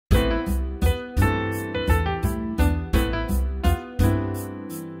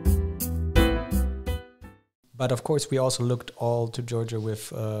But of course, we also looked all to Georgia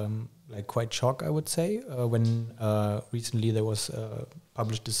with like quite shock, I would say, when recently there was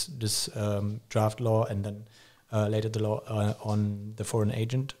published this draft law, and then later the law on the foreign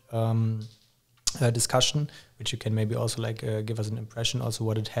agent discussion, which you can maybe also like give us an impression also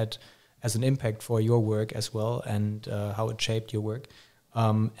what it had as an impact for your work as well, and how it shaped your work.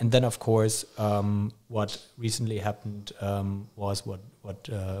 And then, of course, what recently happened was what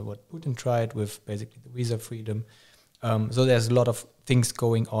Putin tried with basically the visa freedom. So there's a lot of things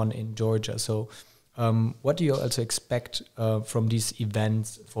going on in Georgia. So what do you also expect from these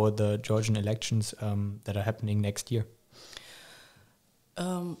events for the Georgian elections that are happening next year?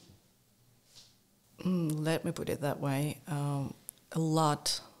 Let me put it that way. A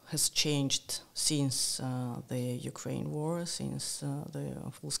lot has changed since the Ukraine war, since the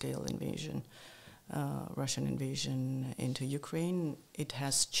full-scale invasion, Russian invasion into Ukraine. It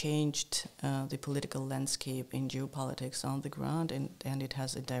has changed the political landscape in geopolitics on the ground, and it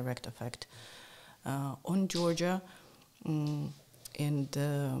has a direct effect on Georgia.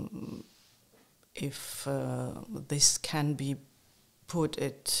 If this can be put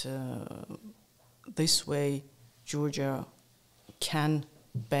it this way, Georgia can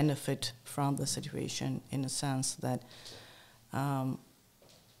benefit from the situation in a sense that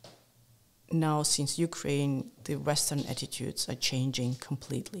now, since Ukraine, the Western attitudes are changing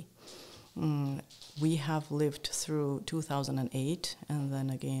completely. We have lived through 2008 and then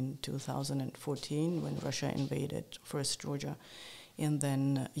again 2014 when Russia invaded first Georgia and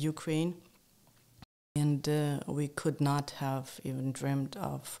then Ukraine. And we could not have even dreamed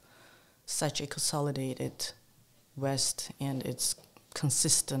of such a consolidated West and its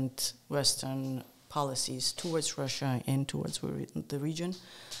consistent Western policies towards Russia and towards the region.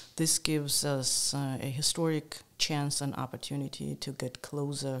 This gives us a historic chance and opportunity to get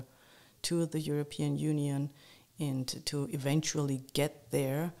closer to the European Union and to eventually get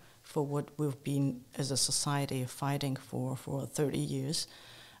there for what we've been as a society fighting for 30 years.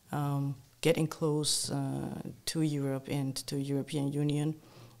 Getting close to Europe and to European Union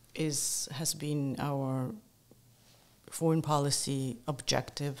has been our foreign policy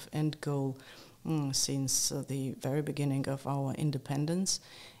objective and goal since the very beginning of our independence.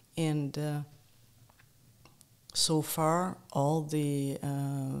 And so far, all the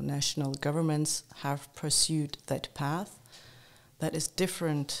national governments have pursued that path. That is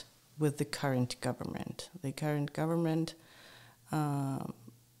different with the current government. The current government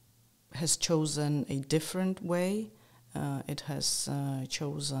has chosen a different way. It has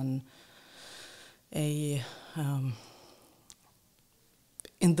chosen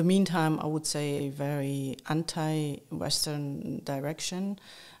in the meantime, I would say a very anti-Western direction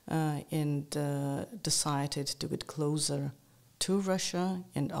and decided to get closer to Russia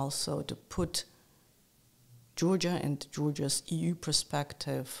and also to put Georgia and Georgia's EU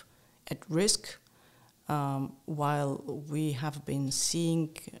perspective at risk, while we have been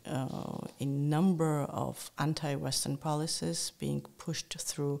seeing a number of anti-Western policies being pushed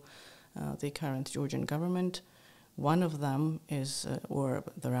through the current Georgian government. One of them is, or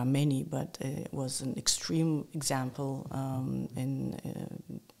there are many, but it was an extreme example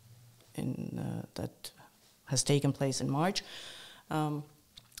that has taken place in March,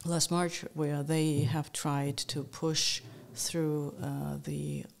 last March, where they have tried to push through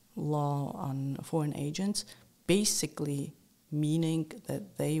the law on foreign agents, basically meaning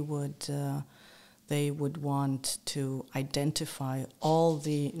that they would want to identify all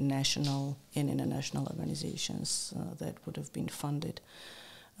the national and international organizations that would have been funded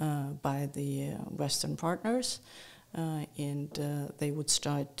by the Western partners, and they would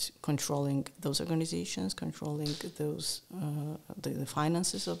start controlling those organizations, controlling those the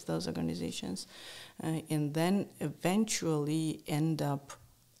finances of those organizations, and then eventually end up,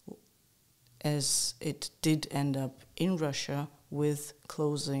 as it did end up in Russia, with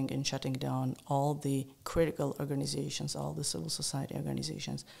closing and shutting down all the critical organizations, all the civil society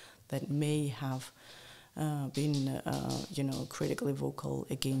organizations that may have been, critically vocal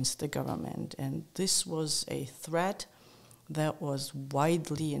against the government. And this was a threat that was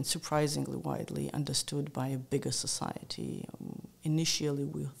widely and surprisingly widely understood by a bigger society. Initially,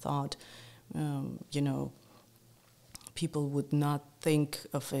 we thought, people would not think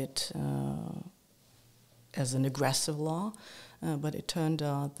of it as an aggressive law, but it turned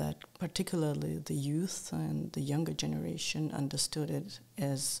out that particularly the youth and the younger generation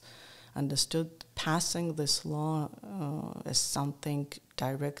understood passing this law as something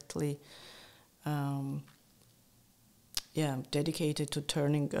directly dedicated to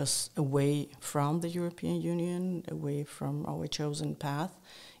turning us away from the European Union, away from our chosen path,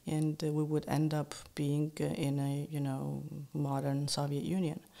 and we would end up being in a modern Soviet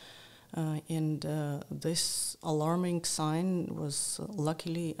Union. And this alarming sign was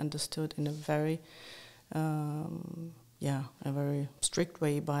luckily understood in a very strict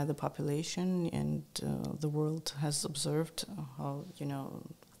way by the population, and the world has observed how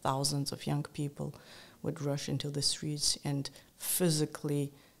thousands of young people would rush into the streets and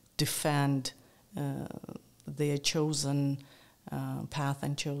physically defend their chosen path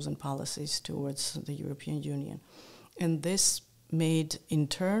and chosen policies towards the European Union. And this made, in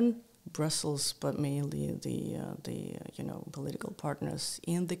turn, Brussels, but mainly the political partners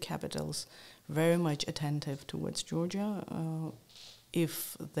in the capitals, very much attentive towards Georgia.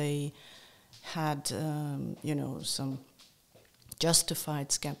 If they had, some justified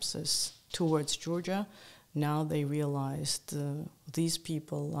skepsis towards Georgia, now they realized these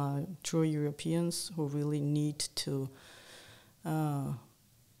people are true Europeans who really need to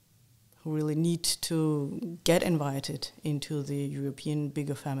get invited into the European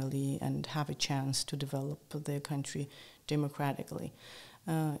bigger family and have a chance to develop their country democratically.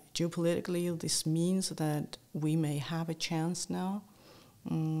 Geopolitically, this means that we may have a chance now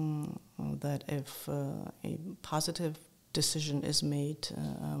that if a positive decision is made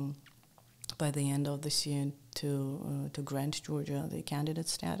by the end of this year to grant Georgia the candidate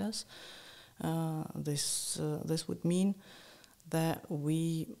status, this would mean that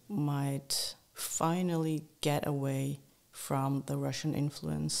we might finally get away from the Russian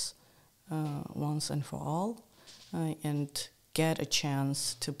influence once and for all, and get a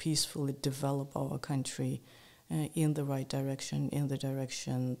chance to peacefully develop our country in the right direction, in the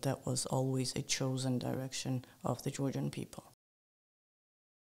direction that was always a chosen direction of the Georgian people.